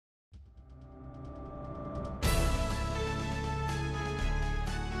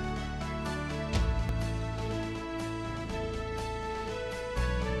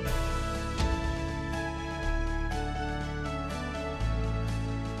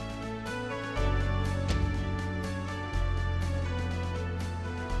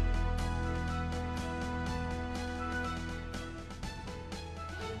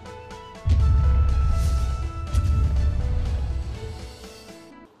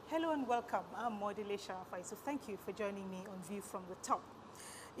Hello and welcome. I'm Modile Sharafai, so thank you for joining me on View from the Top.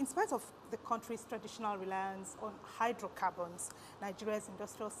 In spite of the country's traditional reliance on hydrocarbons, Nigeria's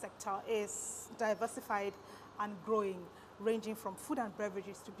industrial sector is diversified and growing, ranging from food and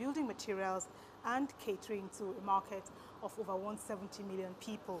beverages to building materials and catering to a market of over 170 million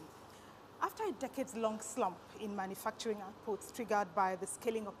people. After a decades-long slump in manufacturing outputs triggered by the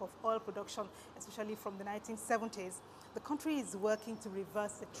scaling up of oil production, especially from the 1970s, the country is working to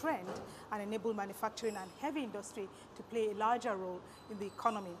reverse the trend and enable manufacturing and heavy industry to play a larger role in the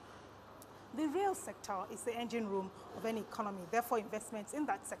economy. The rail sector is the engine room of any economy. Therefore, investments in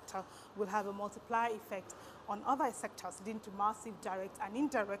that sector will have a multiplier effect on other sectors, leading to massive direct and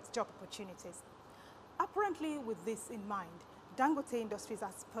indirect job opportunities. Apparently, with this in mind, Dangote Industries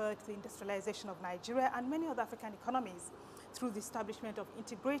has spurred the industrialization of Nigeria and many other African economies through the establishment of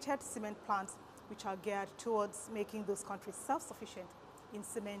integrated cement plants which are geared towards making those countries self-sufficient in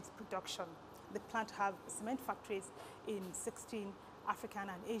cement production. The plant have cement factories in 16 African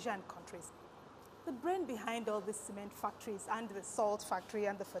and Asian countries. The brain behind all these cement factories and the salt factory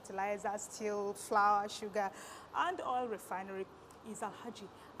and the fertilizer, steel, flour, sugar and oil refinery is Alhaji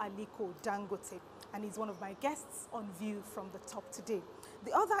Aliko Dangote, and he's one of my guests on View from the Top today.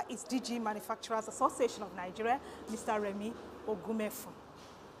 The other is DG Manufacturers Association of Nigeria, Mr. Remi Ogumefu.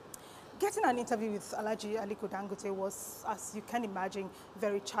 Getting an interview with Alhaji Aliko Dangote was, as you can imagine,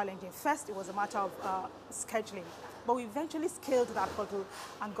 very challenging. First, it was a matter of scheduling, but we eventually scaled that hurdle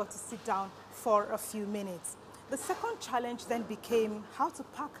and got to sit down for a few minutes. The second challenge then became how to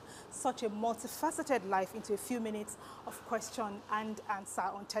pack such a multifaceted life into a few minutes of question and answer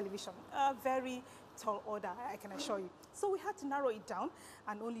on television. A very tall order, I can assure you. So we had to narrow it down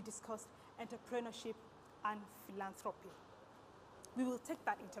and only discuss entrepreneurship and philanthropy. We will take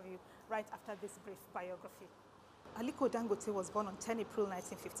that interview right after this brief biography. Aliko Dangote was born on 10 April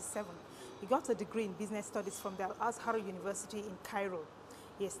 1957. He got a degree in business studies from the Al-Azhar University in Cairo.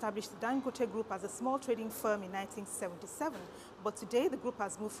 He established the Dangote Group as a small trading firm in 1977, but today the group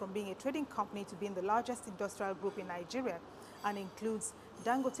has moved from being a trading company to being the largest industrial group in Nigeria and includes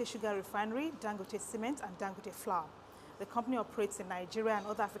Dangote Sugar Refinery, Dangote Cement and Dangote Flour. The company operates in Nigeria and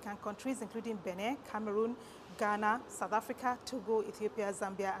other African countries including Benin, Cameroon, Ghana, South Africa, Togo, Ethiopia,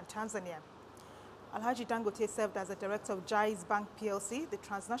 Zambia and Tanzania. Alhaji Dangote served as a director of Jaiz Bank PLC, the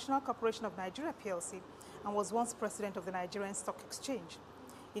Transnational Corporation of Nigeria PLC, and was once president of the Nigerian Stock Exchange.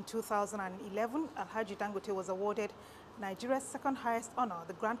 In 2011, Alhaji Dangote was awarded Nigeria's second highest honor,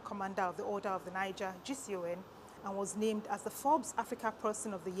 the Grand Commander of the Order of the Niger, GCON, and was named as the Forbes Africa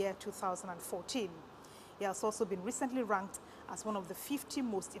Person of the Year 2014. He has also been recently ranked as one of the 50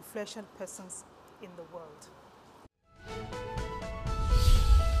 most influential persons in the world.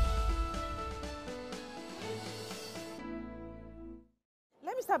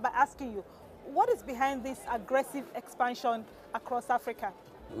 Let me start by asking you, what is behind this aggressive expansion across Africa?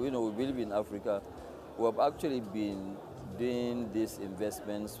 We believe in Africa. We have actually been doing these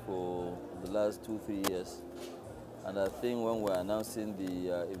investments for the last 2-3 years. And I think when we're announcing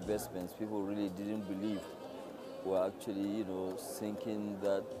the investments, people really didn't believe we're actually, sinking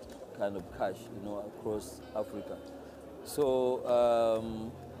that kind of cash, across Africa. So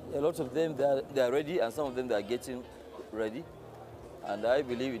a lot of them, they are ready, and some of them, they are getting ready. And I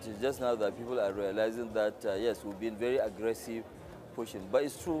believe it is just now that people are realizing that, yes, we've been very aggressive pushing. But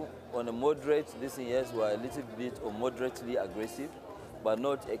it's true, on a moderate, yes, we're a little bit or moderately aggressive, but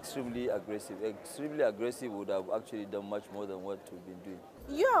not extremely aggressive. Extremely aggressive would have actually done much more than what we've been doing.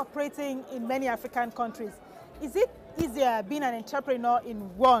 You're operating in many African countries. Is it easier being an entrepreneur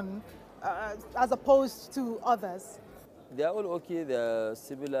in one as opposed to others? They are all okay. There are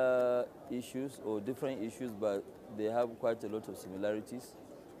similar issues or different issues, but they have quite a lot of similarities.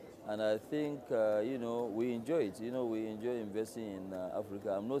 And I think, we enjoy it. We enjoy investing in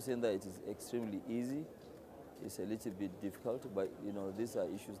Africa. I'm not saying that it is extremely easy. It's a little bit difficult, but, these are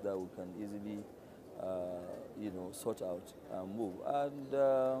issues that we can easily, sort out and move.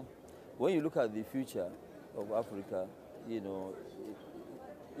 And when you look at the future of Africa, it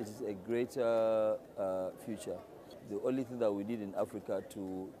is a greater future. The only thing that we need in Africa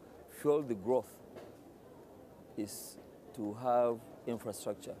to fuel the growth is to have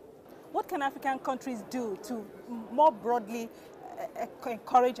infrastructure. What can African countries do to more broadly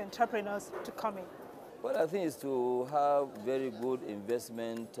encourage entrepreneurs to come in? Well, I think it's to have very good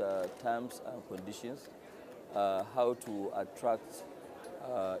investment terms and conditions, how to attract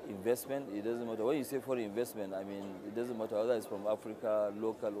investment. It doesn't matter. When you say foreign investment, I mean, it doesn't matter whether it's from Africa,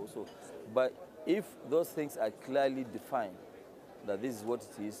 local also. But if those things are clearly defined, that this is what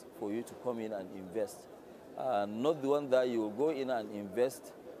it is for you to come in and invest, not the one that you will go in and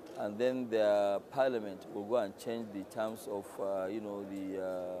invest and then their parliament will go and change the terms of, the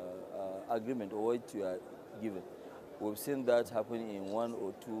agreement or what you are given. We've seen that happen in 1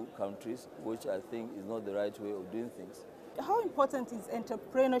 or 2 countries, which I think is not the right way of doing things. How important is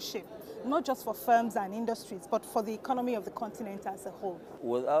entrepreneurship, not just for firms and industries, but for the economy of the continent as a whole?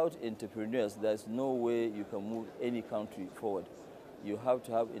 Without entrepreneurs, there's no way you can move any country forward. You have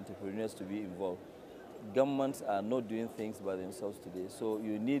to have entrepreneurs to be involved. Governments are not doing things by themselves today, so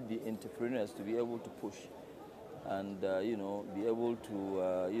you need the entrepreneurs to be able to push and be able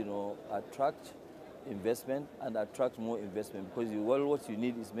to attract investment and attract more investment, because what you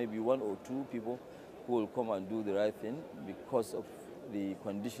need is maybe 1 or 2 people who will come and do the right thing because of the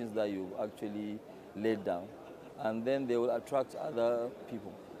conditions that you've actually laid down, and then they will attract other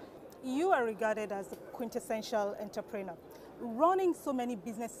people. You are regarded as the quintessential entrepreneur. Running so many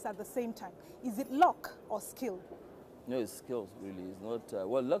businesses at the same time, is it luck or skill? No, it's skills, really. It's not,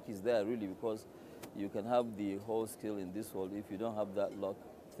 well, luck is there, really, because you can have the whole skill in this world. If you don't have that luck,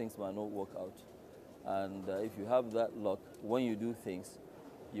 things might not work out. And if you have that luck, when you do things,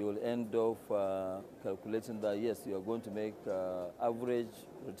 you will end up calculating that, yes, you are going to make average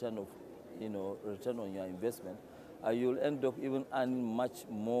return of, return on your investment, and you'll end up even earning much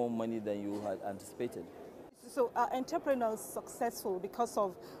more money than you had anticipated. So are entrepreneurs successful because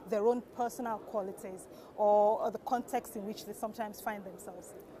of their own personal qualities or the context in which they sometimes find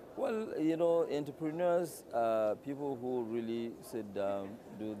themselves? Well, entrepreneurs are people who really sit down,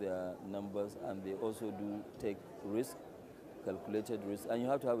 do their numbers, and they also do take risk, calculated risk, and you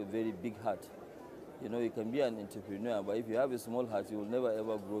have to have a very big heart. You can be an entrepreneur, but if you have a small heart, you will never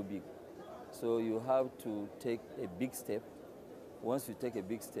ever grow big. So you have to take a big step. Once you take a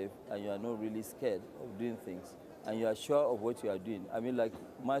big step and you are not really scared of doing things and you are sure of what you are doing. I mean, like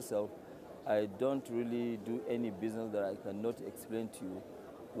myself, I don't really do any business that I cannot explain to you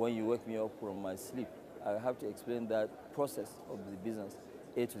when you wake me up from my sleep. I have to explain that process of the business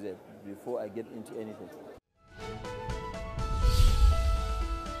A to Z before I get into anything.